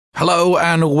Hello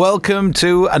and welcome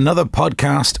to another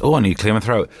podcast. Oh, I need to clear my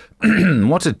throat.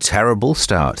 What a terrible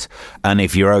start. And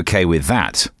if you're okay with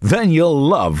that, then you'll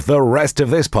love the rest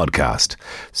of this podcast.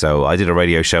 So I did a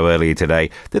radio show earlier today.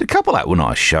 Did a couple out, well,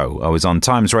 not a show. I was on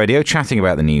Times Radio chatting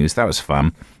about the news. That was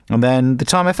fun. And then the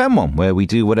Time FM one, where we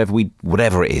do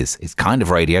whatever it is. It's kind of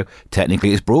radio.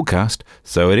 Technically, it's broadcast,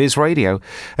 so it is radio.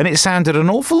 And it sounded an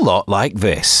awful lot like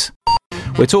this.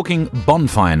 We're talking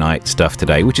bonfire night stuff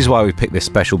today, which is why we picked this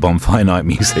special bonfire night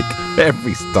music.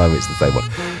 Every time it's the same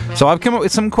one. So I've come up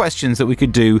with some questions that we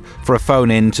could do for a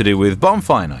phone-in to do with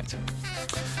bonfire night.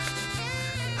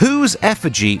 Whose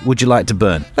effigy would you like to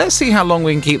burn? Let's see how long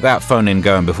we can keep that phone-in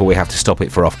going before we have to stop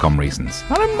it for Ofcom reasons.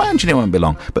 I don't imagine it won't be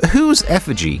long. But whose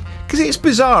effigy? Because it's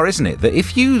bizarre, isn't it, that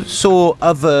if you saw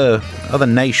other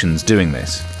nations doing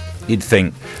this, you'd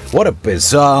think, what a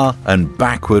bizarre and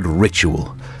backward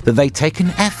ritual. That they take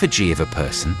an effigy of a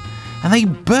person and they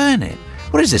burn it.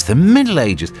 What is this, the Middle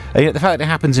Ages? And yet the fact that it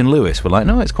happens in Lewis, we're like,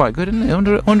 no, it's quite good, isn't it? I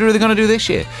wonder who they're going to do this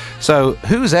year. So,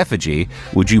 whose effigy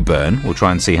would you burn? We'll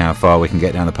try and see how far we can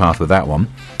get down the path with that one.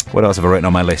 What else have I written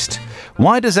on my list?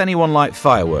 Why does anyone like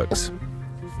fireworks?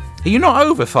 Are you not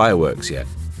over fireworks yet?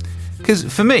 Because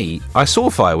for me, I saw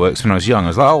fireworks when I was young. I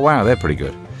was like, oh, wow, they're pretty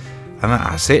good. And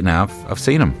that's it now. I've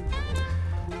seen them.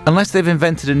 Unless they've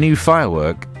invented a new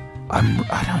firework,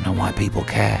 I don't know why people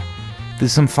care.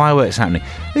 There's some fireworks happening.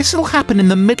 This will happen in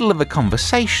the middle of a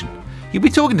conversation. You'll be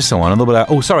talking to someone and they'll be like,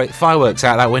 oh, sorry, fireworks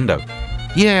out that window.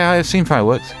 Yeah, I've seen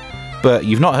fireworks. But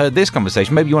you've not heard this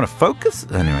conversation. Maybe you want to focus?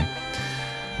 Anyway.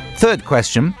 Third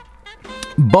question.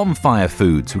 Bonfire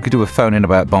foods. We could do a phone-in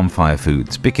about bonfire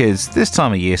foods. Because this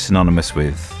time of year is synonymous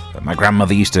with... My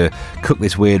grandmother used to cook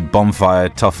this weird bonfire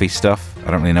toffee stuff.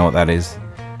 I don't really know what that is.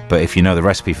 But if you know the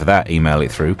recipe for that, email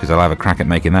it through, because I'll have a crack at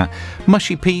making that.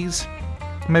 Mushy peas.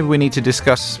 Maybe we need to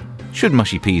discuss, should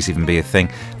mushy peas even be a thing?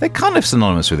 They're kind of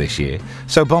synonymous with this year.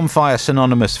 So bonfire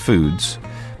synonymous foods.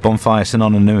 Bonfire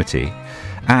synonymity.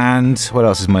 And what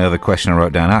else is my other question I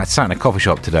wrote down? I sat in a coffee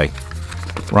shop today,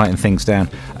 writing things down.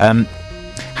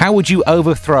 How would you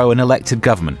overthrow an elected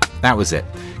government? That was it.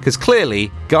 Because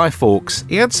clearly, Guy Fawkes,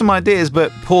 he had some ideas,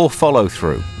 but poor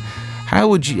follow-through. How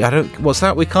would you... What's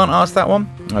that? We can't ask that one?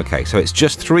 Okay, so it's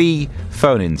just 3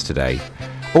 phone-ins today.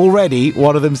 Already,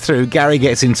 one of them's through. Gary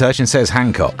gets in touch and says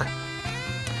Hancock.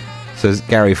 Says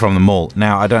Gary from the mall.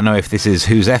 Now, I don't know if this is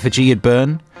whose effigy you'd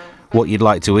burn, what you'd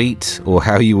like to eat, or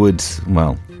how you would...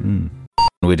 Well...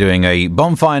 We're doing a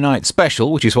Bonfire Night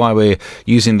special, which is why we're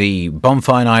using the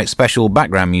Bonfire Night special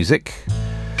background music.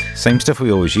 Same stuff we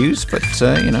always use, but, it's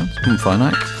Bonfire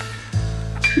Night.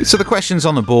 So the questions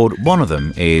on the board, one of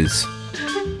them is...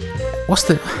 What's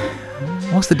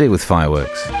the deal with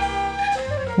fireworks?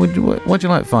 Why do you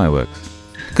like fireworks?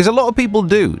 Because a lot of people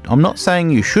do. I'm not saying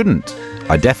you shouldn't.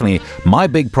 My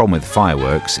big problem with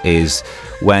fireworks is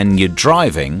when you're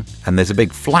driving and there's a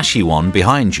big flashy one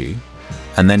behind you,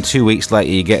 and then 2 weeks later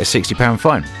you get a £60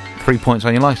 fine. 3 points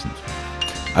on your licence.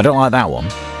 I don't like that one.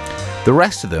 The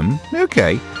rest of them,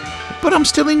 okay. But I'm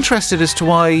still interested as to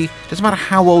why, it doesn't matter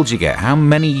how old you get, how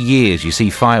many years you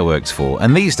see fireworks for.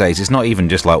 And these days, it's not even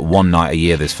just like one night a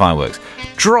year there's fireworks.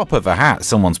 Drop of a hat,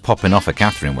 someone's popping off a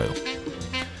Catherine wheel.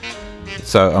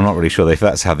 So I'm not really sure if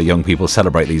that's how the young people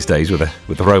celebrate these days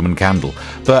with the Roman candle.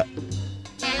 But,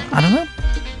 I don't know.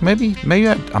 Maybe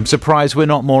I'm surprised we're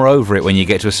not more over it when you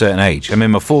get to a certain age. I'm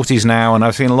in my 40s now, and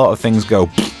I've seen a lot of things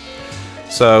go...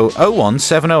 So,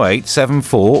 01708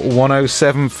 74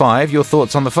 1075, your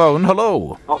thoughts on the phone.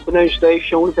 Hello. Afternoon, Steve.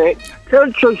 Sean a bit. Tell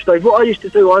the truth, Steve, what I used to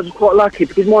do, I was quite lucky,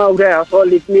 because my old house, I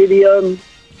lived near the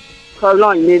Crow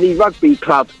Lane, near the rugby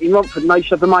club in Romford, and they used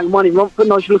to have the main one in Romford,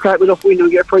 and I used to look out the window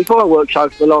and get a free fireworks show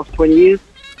for the last 20 years.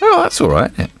 Oh, that's all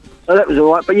right. Yeah. So that was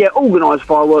all right. But yeah, organised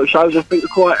fireworks shows, I think,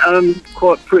 are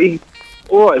quite pretty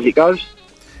all right as it goes.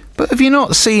 But have you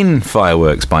not seen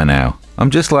fireworks by now? I'm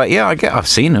just like, yeah, I've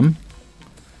seen them.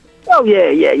 Oh, yeah,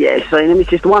 seen them. It's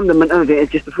just a wonderment of it.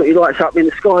 It's just to put your lights up in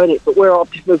the sky, isn't it? But where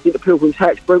I've just moved into Pilgrim's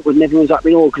Hatch, Brentwood, and everyone's up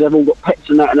in awe because they've all got pets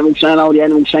and that, and they're all saying, oh, the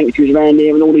animal sanctuaries around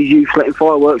here, and all these youths letting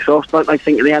fireworks off, don't they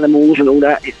think of the animals and all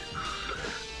that? It's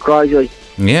crazy.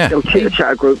 Yeah. They'll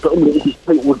chitter-chatter group, but all these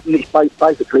people,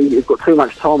 basically, they've got too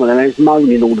much time on them, and it's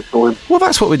moaning all the time. Well,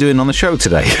 that's what we're doing on the show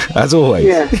today, as always.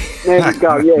 Yeah, there we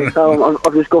go, yeah. So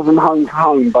I've just got them home to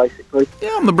home, basically.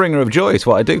 Yeah, I'm the bringer of joy, it's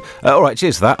what I do. All right,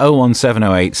 cheers for that.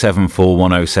 01708 74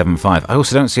 1075. I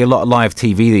also don't see a lot of live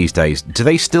TV these days. Do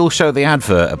they still show the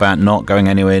advert about not going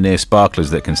anywhere near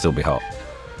sparklers that can still be hot?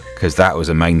 Because that was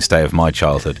a mainstay of my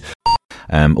childhood.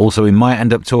 Also, we might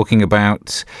end up talking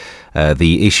about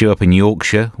the issue up in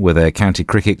Yorkshire where their county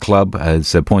cricket club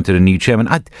has appointed a new chairman.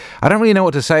 I don't really know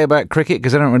what to say about cricket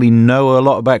because I don't really know a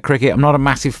lot about cricket. I'm not a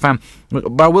massive fan.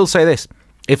 But I will say this.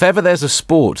 If ever there's a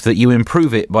sport that you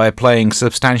improve it by playing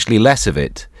substantially less of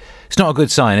it, it's not a good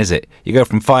sign, is it? You go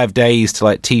from 5 days to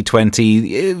like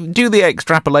T20. Do the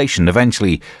extrapolation.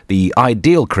 Eventually, the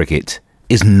ideal cricket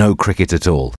is no cricket at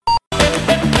all.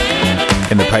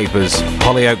 In the papers,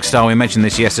 Hollyoake star, we mentioned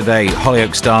this yesterday,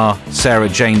 Hollyoake star Sarah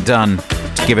Jane Dunn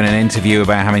giving an interview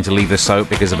about having to leave the soap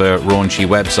because of a raunchy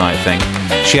website thing.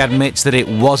 She admits that it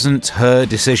wasn't her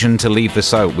decision to leave the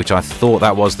soap, which I thought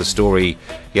that was the story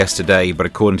yesterday, but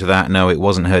according to that, no, it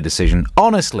wasn't her decision.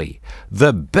 Honestly,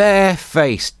 the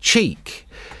bare-faced cheek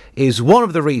is one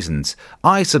of the reasons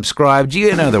I subscribed.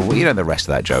 You know the rest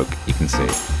of that joke. You can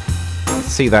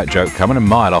see that joke coming a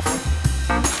mile off.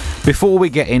 Before we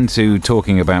get into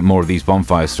talking about more of these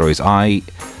bonfire stories, I'm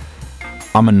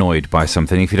annoyed by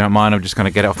something. If you don't mind, I'm just going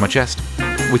to get it off my chest,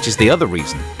 which is the other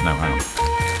reason. No, hang on.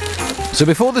 So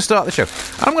before the start of the show,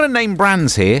 I'm going to name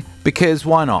brands here because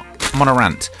why not? I'm on a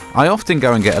rant. I often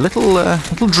go and get a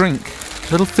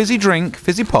little fizzy drink,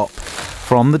 fizzy pop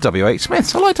from the WH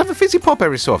Smiths. I like to have a fizzy pop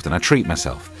every so often. I treat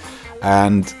myself.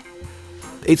 And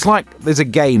it's like there's a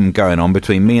game going on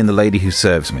between me and the lady who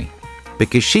serves me.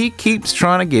 Because she keeps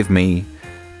trying to give me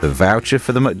the voucher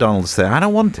for the McDonald's thing. I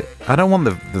don't want it. I don't want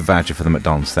the voucher for the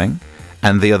McDonald's thing.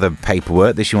 And the other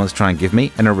paperwork that she wants to try and give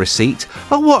me. And a receipt.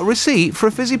 Oh, what? Receipt for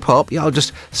a fizzy pop? Yeah, I'll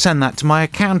just send that to my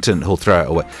accountant who'll throw it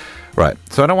away. Right.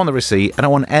 So I don't want the receipt. I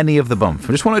don't want any of the bump.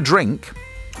 I just want a drink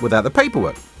without the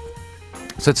paperwork.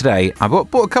 So today, I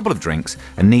bought a couple of drinks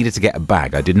and needed to get a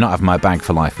bag. I did not have my bag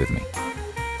for life with me.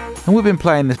 And we've been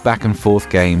playing this back and forth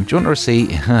game. Do you want a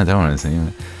receipt? I don't want a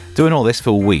receipt. Doing all this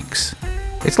for weeks.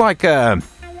 It's like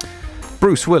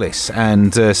Bruce Willis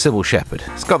and Sybil Shepherd.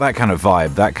 It's got that kind of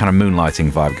vibe, that kind of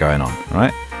moonlighting vibe going on,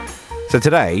 right? So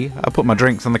today, I put my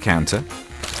drinks on the counter,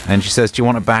 and she says, do you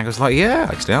want a bag? I was like, yeah,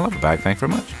 actually, I'll have a bag, thanks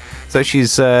very much. So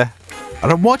she's,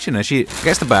 I'm watching her, she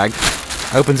gets the bag,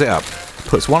 opens it up,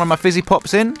 puts one of my fizzy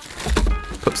pops in,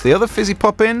 puts the other fizzy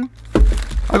pop in.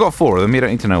 I got 4 of them, you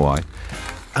don't need to know why.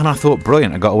 And I thought,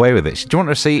 brilliant, I got away with it. Do you want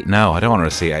a receipt? No, I don't want a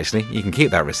receipt, actually. You can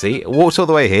keep that receipt. Walked all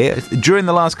the way here. During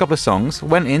the last couple of songs,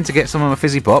 went in to get some of my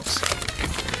fizzy pops.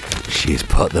 She's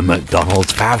put the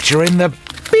McDonald's voucher in the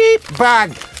beep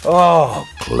bag. Oh,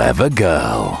 clever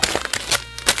girl.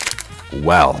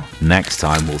 Well, next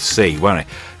time we'll see, won't it?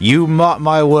 You mark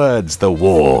my words, the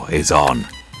war is on.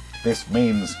 This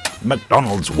means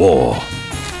McDonald's war.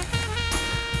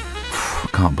 I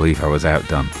can't believe I was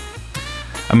outdone.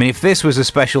 I mean, if this was a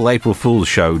special April Fool's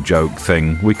show joke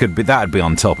thing, that'd be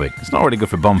on topic. It's not really good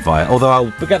for bonfire, although I'll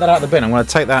get that out of the bin. I'm going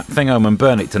to take that thing home and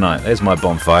burn it tonight. There's my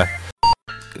bonfire.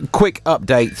 Quick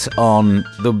update on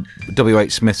the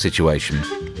WH Smith situation.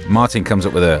 Martin comes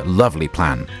up with a lovely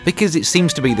plan, because it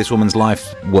seems to be this woman's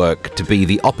life's work to be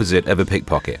the opposite of a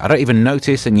pickpocket. I don't even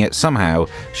notice, and yet somehow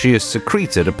she has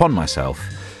secreted upon myself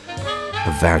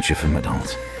a voucher for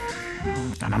McDonald's.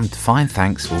 And I'm fine,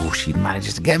 thanks. Oh, she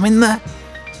manages to get him in there.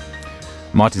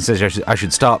 Martin says I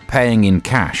should start paying in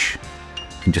cash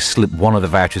and just slip one of the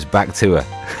vouchers back to her.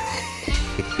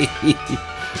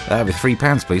 That'll be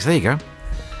 £3, please. There you go.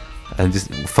 And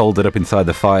just fold it up inside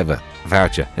the £5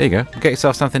 voucher. There you go. Get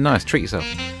yourself something nice. Treat yourself.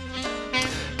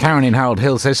 Karen in Harold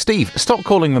Hill says, Steve, stop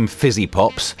calling them fizzy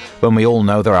pops when we all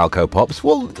know they're Alco Pops.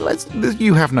 Well,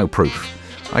 you have no proof.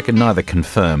 I can neither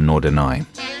confirm nor deny.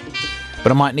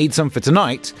 But I might need some for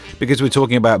tonight, because we're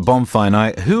talking about bonfire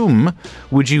night. Whom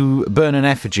would you burn an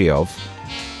effigy of?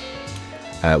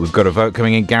 We've got a vote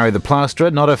coming in. Gary the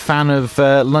Plasterer, not a fan of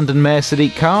London Mayor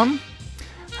Sadiq Khan.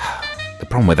 The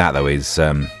problem with that, though, is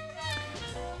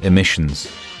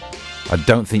emissions. I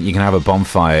don't think you can have a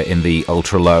bonfire in the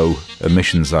ultra-low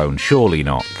emission zone. Surely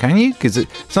not. Can you? Because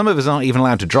some of us aren't even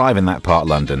allowed to drive in that part of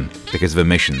London because of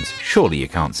emissions. Surely you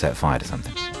can't set fire to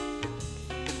something.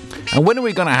 And when are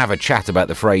we going to have a chat about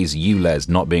the phrase ULEZ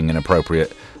not being an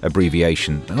appropriate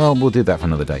abbreviation? Well, we'll do that for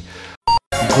another day.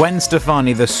 Gwen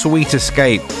Stefani, The Sweet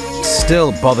Escape.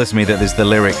 Still bothers me that there's the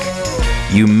lyric,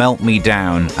 you melt me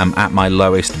down, I'm at my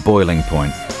lowest boiling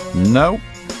point. No.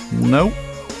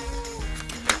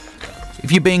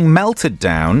 If you're being melted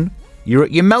down, you're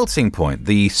at your melting point,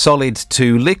 the solid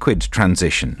to liquid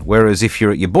transition. Whereas if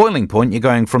you're at your boiling point, you're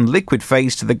going from liquid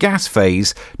phase to the gas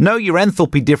phase. Know your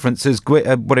enthalpy differences,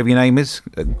 whatever your name is,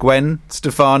 Gwen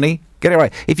Stefani. Get it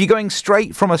right. If you're going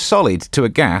straight from a solid to a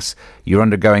gas, you're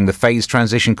undergoing the phase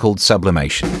transition called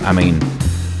sublimation. I mean,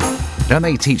 don't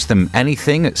they teach them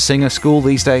anything at singer school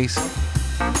these days?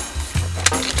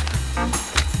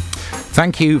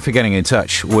 Thank you for getting in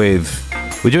touch with...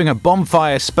 We're doing a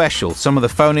bonfire special. Some of the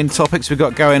phone-in topics we've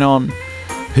got going on.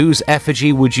 Whose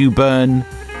effigy would you burn?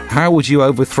 How would you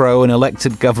overthrow an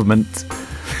elected government?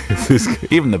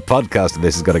 Even the podcast of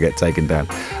this has got to get taken down.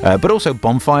 But also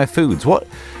bonfire foods.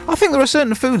 I think there are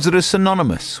certain foods that are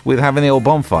synonymous with having the old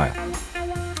bonfire.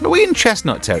 Are we in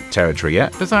chestnut territory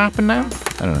yet? Does that happen now?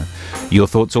 I don't know. Your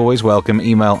thoughts always welcome.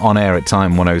 Email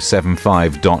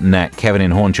onair@time1075.net. Kevin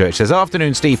in Hornchurch says,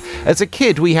 afternoon, Steve. As a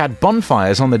kid, we had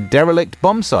bonfires on the derelict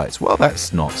bomb sites. Well,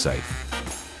 that's not safe.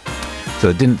 So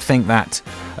I didn't think that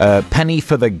penny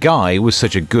for the guy was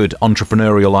such a good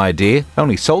entrepreneurial idea.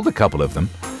 Only sold a couple of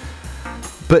them.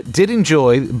 But did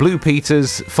enjoy Blue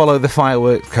Peter's follow the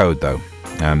fireworks code, though.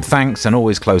 Thanks, and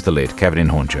always close the lid. Kevin in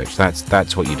Hornchurch.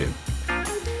 That's what you do.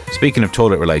 Speaking of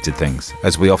toilet-related things,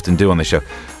 as we often do on the show,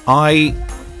 because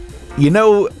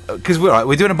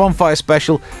we're doing a bonfire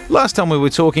special. Last time we were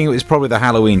talking, it was probably the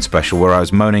Halloween special where I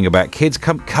was moaning about kids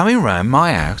coming around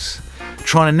my house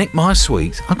trying to nick my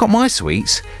sweets. I got my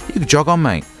sweets. You can jog on,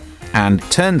 mate. And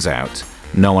turns out,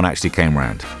 no one actually came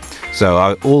round.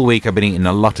 So all week I've been eating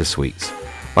a lot of sweets,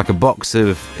 like a box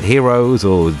of Heroes,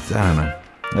 or I don't know.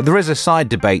 There is a side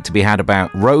debate to be had about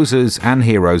Roses and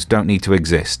Heroes don't need to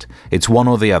exist. It's one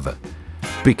or the other.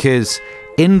 Because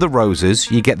in the Roses,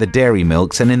 you get the dairy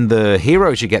milks, and in the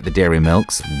Heroes, you get the dairy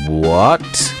milks. What?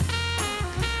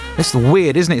 It's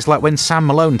weird, isn't it? It's like when Sam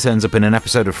Malone turns up in an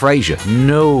episode of Frasier.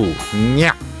 No.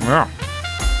 Yeah.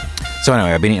 So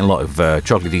anyway, I've been eating a lot of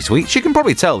chocolatey sweets. You can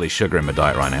probably tell there's sugar in my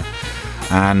diet right now.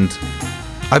 And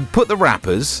I put the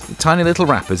wrappers, tiny little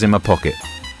wrappers, in my pocket.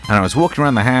 And I was walking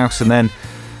around the house, and then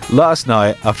last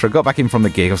night, after I got back in from the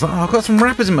gig, I was like, I've got some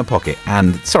wrappers in my pocket.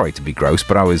 And sorry to be gross,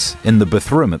 but I was in the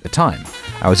bathroom at the time.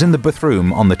 I was in the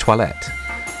bathroom on the toilette.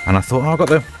 And I thought, I've got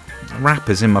the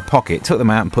wrappers in my pocket. Took them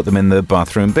out and put them in the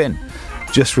bathroom bin.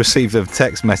 Just received a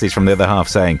text message from the other half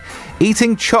saying,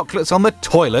 eating chocolates on the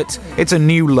toilet, it's a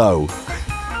new low.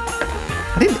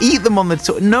 I didn't eat them on the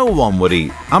toilet. No one would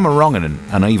eat. I'm a wrong-un,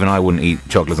 and even I wouldn't eat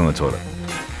chocolates on the toilet.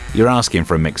 You're asking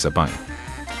for a mix-up, aren't you?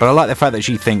 But I like the fact that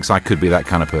she thinks I could be that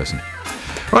kind of person.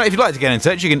 Right, if you'd like to get in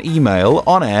touch, you can email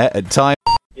onair@time...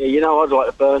 Yeah, you know I'd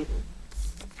like to burn.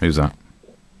 Who's that?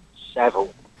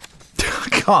 Savile. I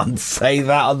can't say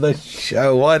that on the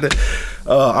show. Why? The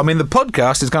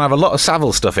podcast is going to have a lot of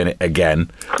Savile stuff in it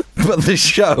again, but the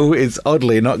show is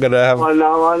oddly not going to have... I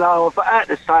know. But I had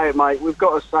to say it, mate. We've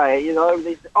got to say it, you know.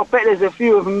 I bet there's a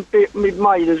few of them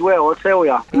made as well, I tell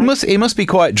you. He must be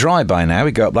quite dry by now.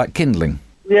 He got up like kindling.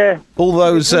 Yeah. All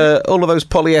of those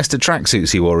polyester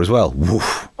tracksuits he wore as well.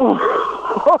 Woof.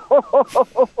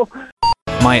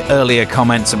 My earlier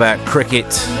comments about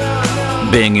cricket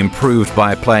being improved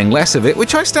by playing less of it,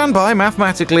 which I stand by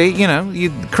mathematically.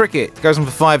 Cricket goes on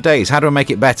for 5 days. How do I make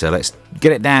it better? Let's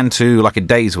get it down to like a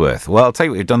day's worth. Well, I'll tell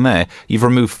you what you've done there. You've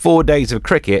removed 4 days of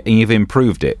cricket and you've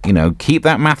improved it. Keep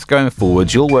that maths going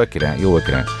forwards. You'll work it out.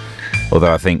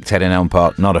 Although I think Ted in Elm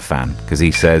Park, not a fan, because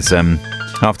he says,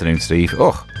 afternoon, Steve.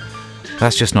 Oh,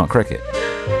 that's just not cricket.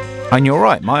 And you're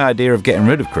right. My idea of getting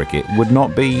rid of cricket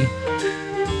wouldn't be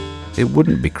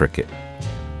cricket,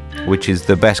 which is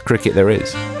the best cricket there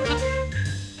is.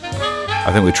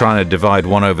 I think we're trying to divide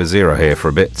 1 over 0 here for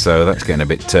a bit, so that's getting a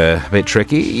bit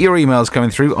tricky. Your email's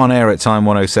coming through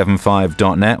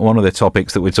onair@time1075.net. One of the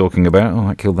topics that we're talking about... Oh,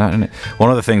 I killed that, didn't it? One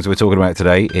of the things we're talking about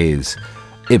today is,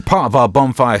 in part of our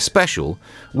bonfire special,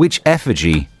 which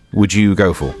effigy would you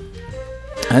go for?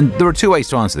 And there are 2 ways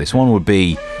to answer this. One would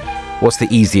be, what's the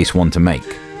easiest one to make?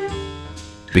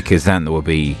 Because then there would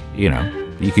be, you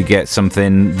could get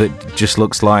something that just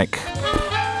looks like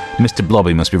Mr.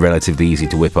 Blobby. Must be relatively easy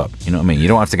to whip up. You know what I mean? You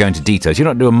don't have to go into details. You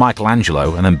don't do a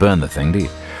Michelangelo and then burn the thing, do you?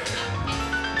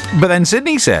 But then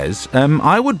Sydney says,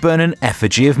 I would burn an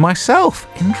effigy of myself.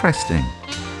 Interesting.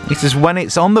 He says, when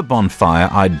it's on the bonfire,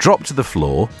 I'd drop to the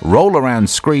floor, roll around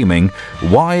screaming,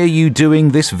 why are you doing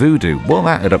this voodoo? Well,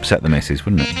 that would upset the missus,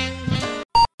 wouldn't it?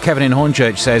 Kevin in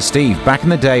Hornchurch says, Steve, back in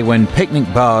the day when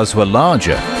picnic bars were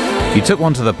larger, you took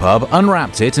one to the pub,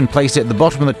 unwrapped it and placed it at the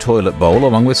bottom of the toilet bowl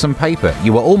along with some paper.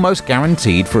 You were almost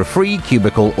guaranteed for a free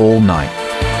cubicle all night.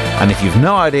 And if you've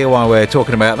no idea why we're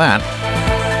talking about that,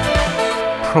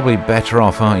 probably better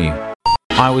off, aren't you?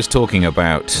 I was talking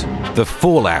about the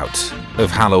fallout of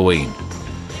Halloween.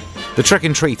 The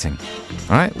trick-and-treating.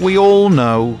 All right? We all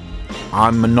know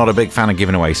I'm not a big fan of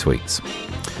giving away sweets.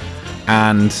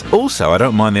 And also, I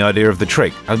don't mind the idea of the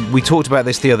trick. We talked about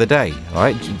this the other day,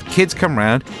 right? Kids come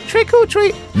round, trick or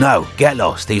treat. No, get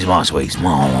lost. These are my sweets.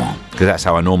 Because that's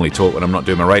how I normally talk when I'm not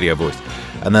doing my radio voice.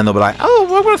 And then they'll be like, oh,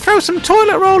 we're going to throw some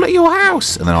toilet roll at your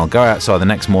house. And then I'll go outside the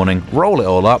next morning, roll it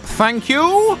all up. Thank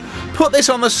you. Put this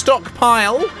on the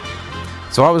stockpile.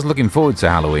 So I was looking forward to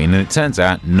Halloween, and it turns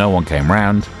out no one came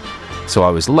round. So I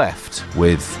was left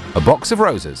with a box of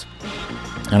roses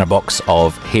and a box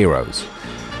of heroes.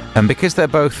 And because they're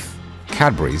both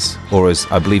Cadburys, or as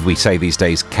I believe we say these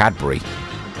days, Cadbury.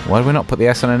 Why do we not put the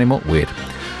S on anymore? Weird.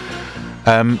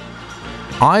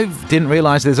 I didn't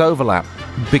realise there's overlap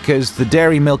because the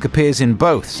dairy milk appears in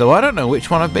both. So I don't know which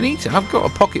one I've been eating. I've got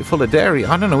a pocket full of dairy.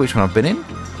 I don't know which one I've been in.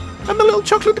 And the little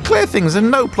chocolate eclair things are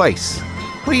no place.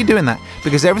 Why are you doing that?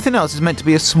 Because everything else is meant to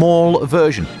be a small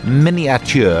version,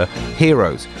 miniature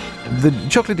heroes. The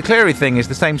chocolate eclair thing is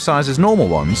the same size as normal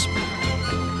ones.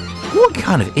 What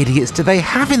kind of idiots do they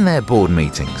have in their board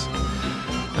meetings?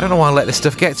 I don't know why I let this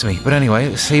stuff get to me, but anyway,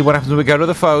 let's see what happens when we go to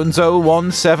the phones.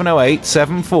 01708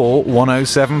 74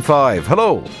 1075.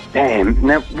 Hello. Damn,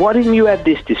 now why didn't you have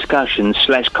this discussion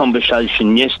 /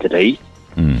 conversation yesterday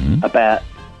about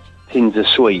tins of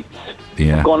sweets?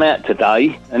 Yeah. I've gone out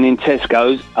today, and in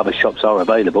Tesco's, other shops are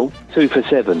available, 2 for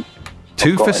 £7.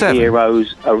 2 for £7?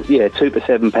 Heroes, 2 for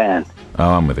 £7. Oh,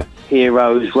 I'm with it.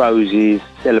 Heroes, Roses,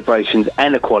 Celebrations,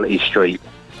 and Equality Street.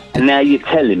 And now you're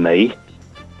telling me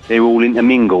they're all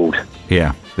intermingled.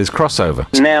 Yeah, there's crossover.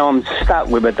 Now I'm stuck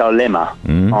with a dilemma,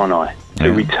 aren't I?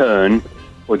 To return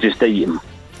or just eat them.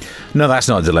 No, that's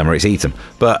not a dilemma, it's eat 'em.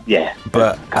 But, Yeah.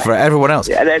 but Okay. for everyone else...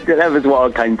 Yeah, that was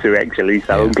what I came to, actually,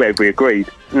 so Yeah. I'm glad we agreed.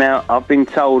 Now, I've been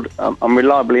told, I'm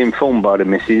reliably informed by the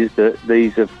missus, that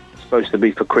these are supposed to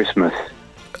be for Christmas.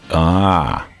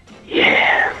 Ah.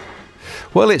 Yeah.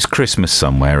 Well, it's Christmas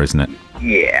somewhere, isn't it?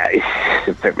 Yeah, it's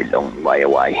a very long way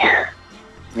away.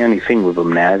 The only thing with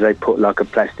them now is they put like a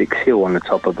plastic seal on the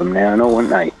top of them now and all, won't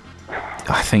they?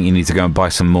 I think you need to go and buy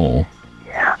some more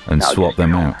Yeah. and No, swap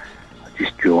them out.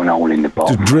 Just drill an hole in the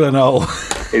bottom. Drill an hole.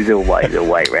 There's always a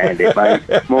way round it, mate.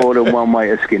 More than one way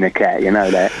to skin a cat, you know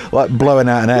that. Like blowing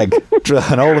out an egg. Drill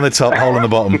an hole in the top, hole in the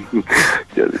bottom.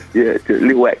 Just a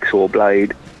little hacksaw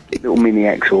blade, little mini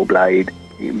hacksaw blade.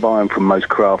 You can buy them from most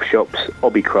craft shops.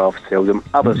 Hobbycraft sells them.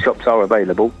 Other shops are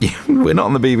available. Yeah, we're not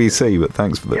on the BBC, but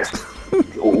thanks for this.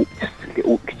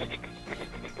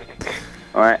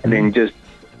 Alright, and then just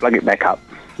plug it back up.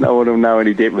 No one will know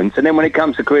any difference. And then when it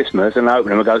comes to Christmas and I open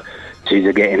them, I go, geez,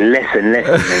 they're getting less and less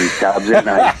in these tubs,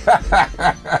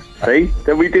 aren't they? See?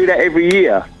 So we do that every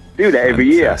year. Fantastic.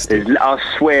 Year.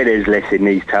 I swear there's less in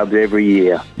these tubs every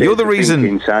year. You're the There's reason.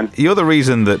 thinking, son. You're the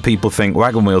reason that people think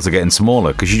wagon wheels are getting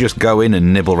smaller because you just go in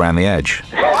and nibble around the edge.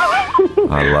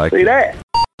 I like See it. that?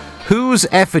 Whose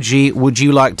effigy would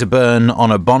you like to burn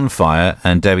on a bonfire?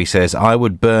 And Debbie says, I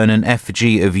would burn an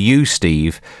effigy of you,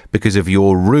 Steve, because of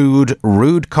your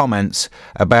rude comments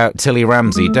about Tilly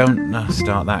Ramsey. Don't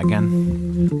start that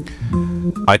again.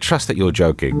 I trust that you're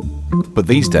joking, but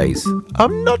these days,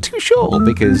 I'm not too sure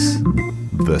because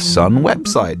the Sun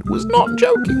website was not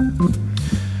joking.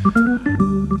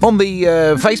 On the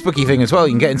Facebooky thing as well,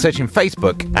 you can get in searching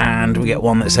Facebook, and we get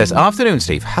one that says, Afternoon,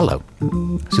 Steve. Hello.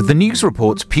 So the news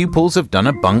reports pupils have done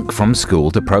a bunk from school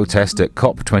to protest at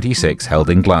COP26 held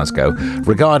in Glasgow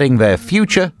regarding their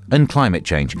future and climate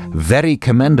change. Very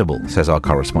commendable, says our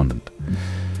correspondent.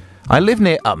 I live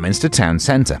near Upminster Town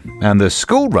Centre, and the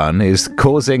school run is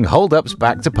causing hold-ups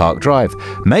back to Park Drive.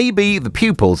 Maybe the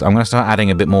pupils... I'm going to start adding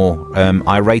a bit more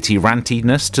iratey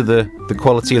rantiness to the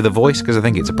quality of the voice, because I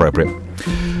think it's appropriate.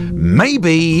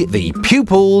 Maybe the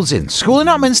pupils in school in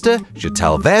Upminster should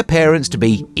tell their parents to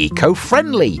be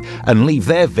eco-friendly and leave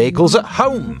their vehicles at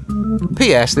home.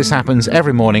 P.S. This happens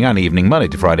every morning and evening, Monday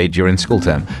to Friday during school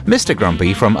term. Mr.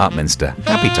 Grumpy from Upminster.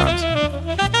 Happy times.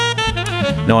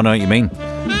 No, I know what you mean.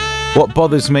 What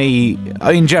bothers me,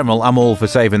 in general, I'm all for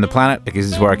saving the planet because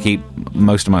it's where I keep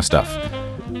most of my stuff.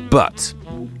 But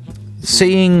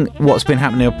seeing what's been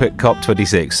happening up at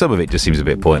COP26, some of it just seems a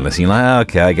bit pointless. You're like,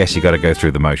 okay, I guess you got to go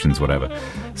through the motions, whatever.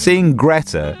 Seeing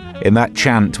Greta in that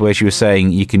chant where she was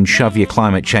saying you can shove your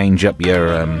climate change up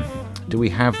your... do we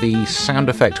have the sound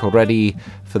effect already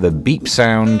for the beep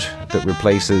sound that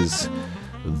replaces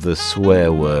the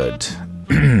swear word?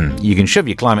 You can shove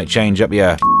your climate change up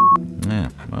your... Yeah,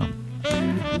 well...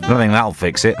 I don't think that'll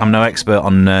fix it. I'm no expert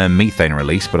on methane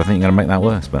release, but I think you're going to make that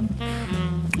worse. But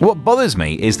what bothers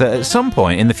me is that at some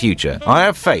point in the future, I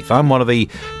have faith. I'm one of the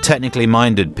technically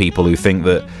minded people who think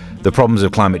that the problems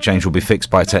of climate change will be fixed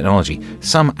by technology.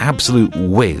 Some absolute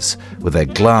whiz with their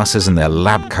glasses and their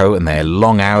lab coat and their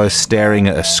long hours staring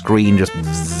at a screen, just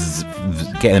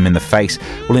getting them in the face,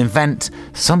 will invent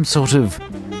some sort of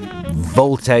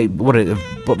voltaic, what are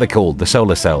they called? The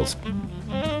solar cells.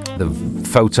 The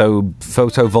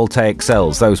photovoltaic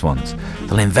cells, those ones.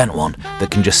 They'll invent one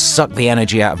that can just suck the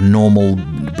energy out of normal,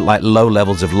 like low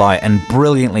levels of light and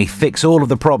brilliantly fix all of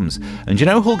the problems. And do you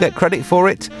know who'll get credit for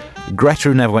it? Greta,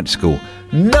 who never went to school.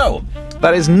 No!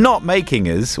 That is not making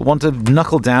us want to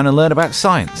knuckle down and learn about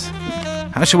science.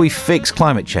 How shall we fix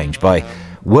climate change? By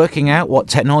working out what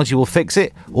technology will fix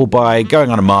it, or by going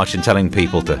on a march and telling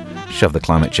people to shove the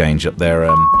climate change up their,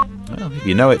 well, if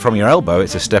you know it from your elbow,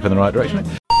 it's a step in the right direction.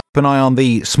 Keep an eye on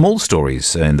the small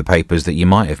stories in the papers that you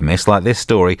might have missed, like this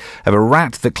story of a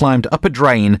rat that climbed up a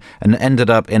drain and ended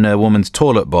up in a woman's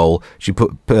toilet bowl. She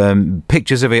put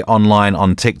pictures of it online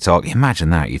on TikTok. Imagine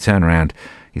that. You turn around,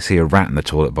 you see a rat in the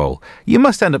toilet bowl. You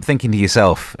must end up thinking to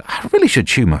yourself, I really should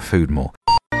chew my food more.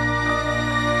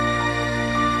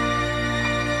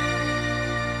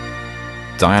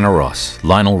 Diana Ross,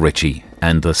 Lionel Richie,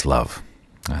 Endless Love.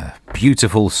 A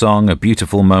beautiful song, a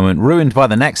beautiful moment, ruined by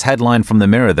the next headline from the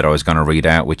Mirror that I was going to read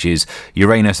out, which is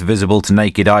Uranus visible to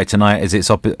naked eye tonight as its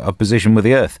opposition with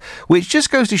the Earth. Which just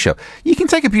goes to show, you can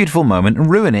take a beautiful moment and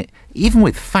ruin it, even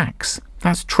with facts.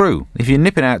 That's true. If you're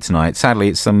nipping out tonight, sadly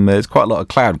it's quite a lot of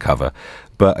cloud cover,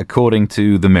 but according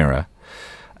to the Mirror,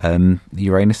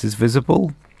 Uranus is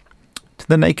visible to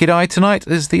the naked eye tonight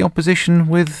as the opposition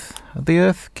with the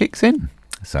Earth kicks in.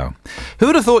 So, who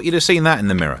would have thought you'd have seen that in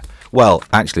the Mirror? Well,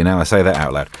 actually, now I say that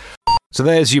out loud. So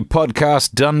there's your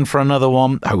podcast done for another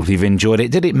one. Hope you've enjoyed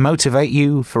it. Did it motivate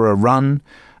you for a run?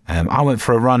 I went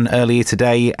for a run earlier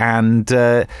today, and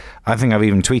I think I've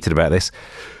even tweeted about this.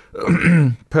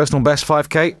 Personal best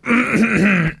 5K.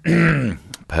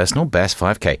 Personal best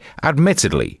 5K.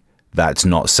 Admittedly, that's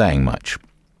not saying much.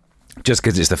 Just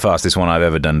because it's the fastest one I've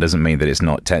ever done doesn't mean that it's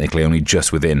not technically only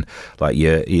just within like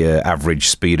your average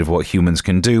speed of what humans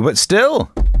can do. But still,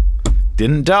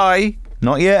 didn't die.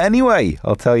 Not yet anyway.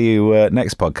 I'll tell you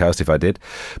next podcast if I did.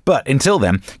 But until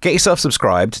then, get yourself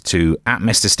subscribed to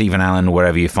 @Mr. Stephen Allen,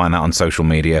 wherever you find that on social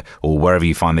media or wherever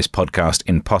you find this podcast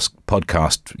in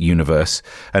podcast universe.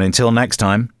 And until next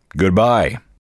time, goodbye.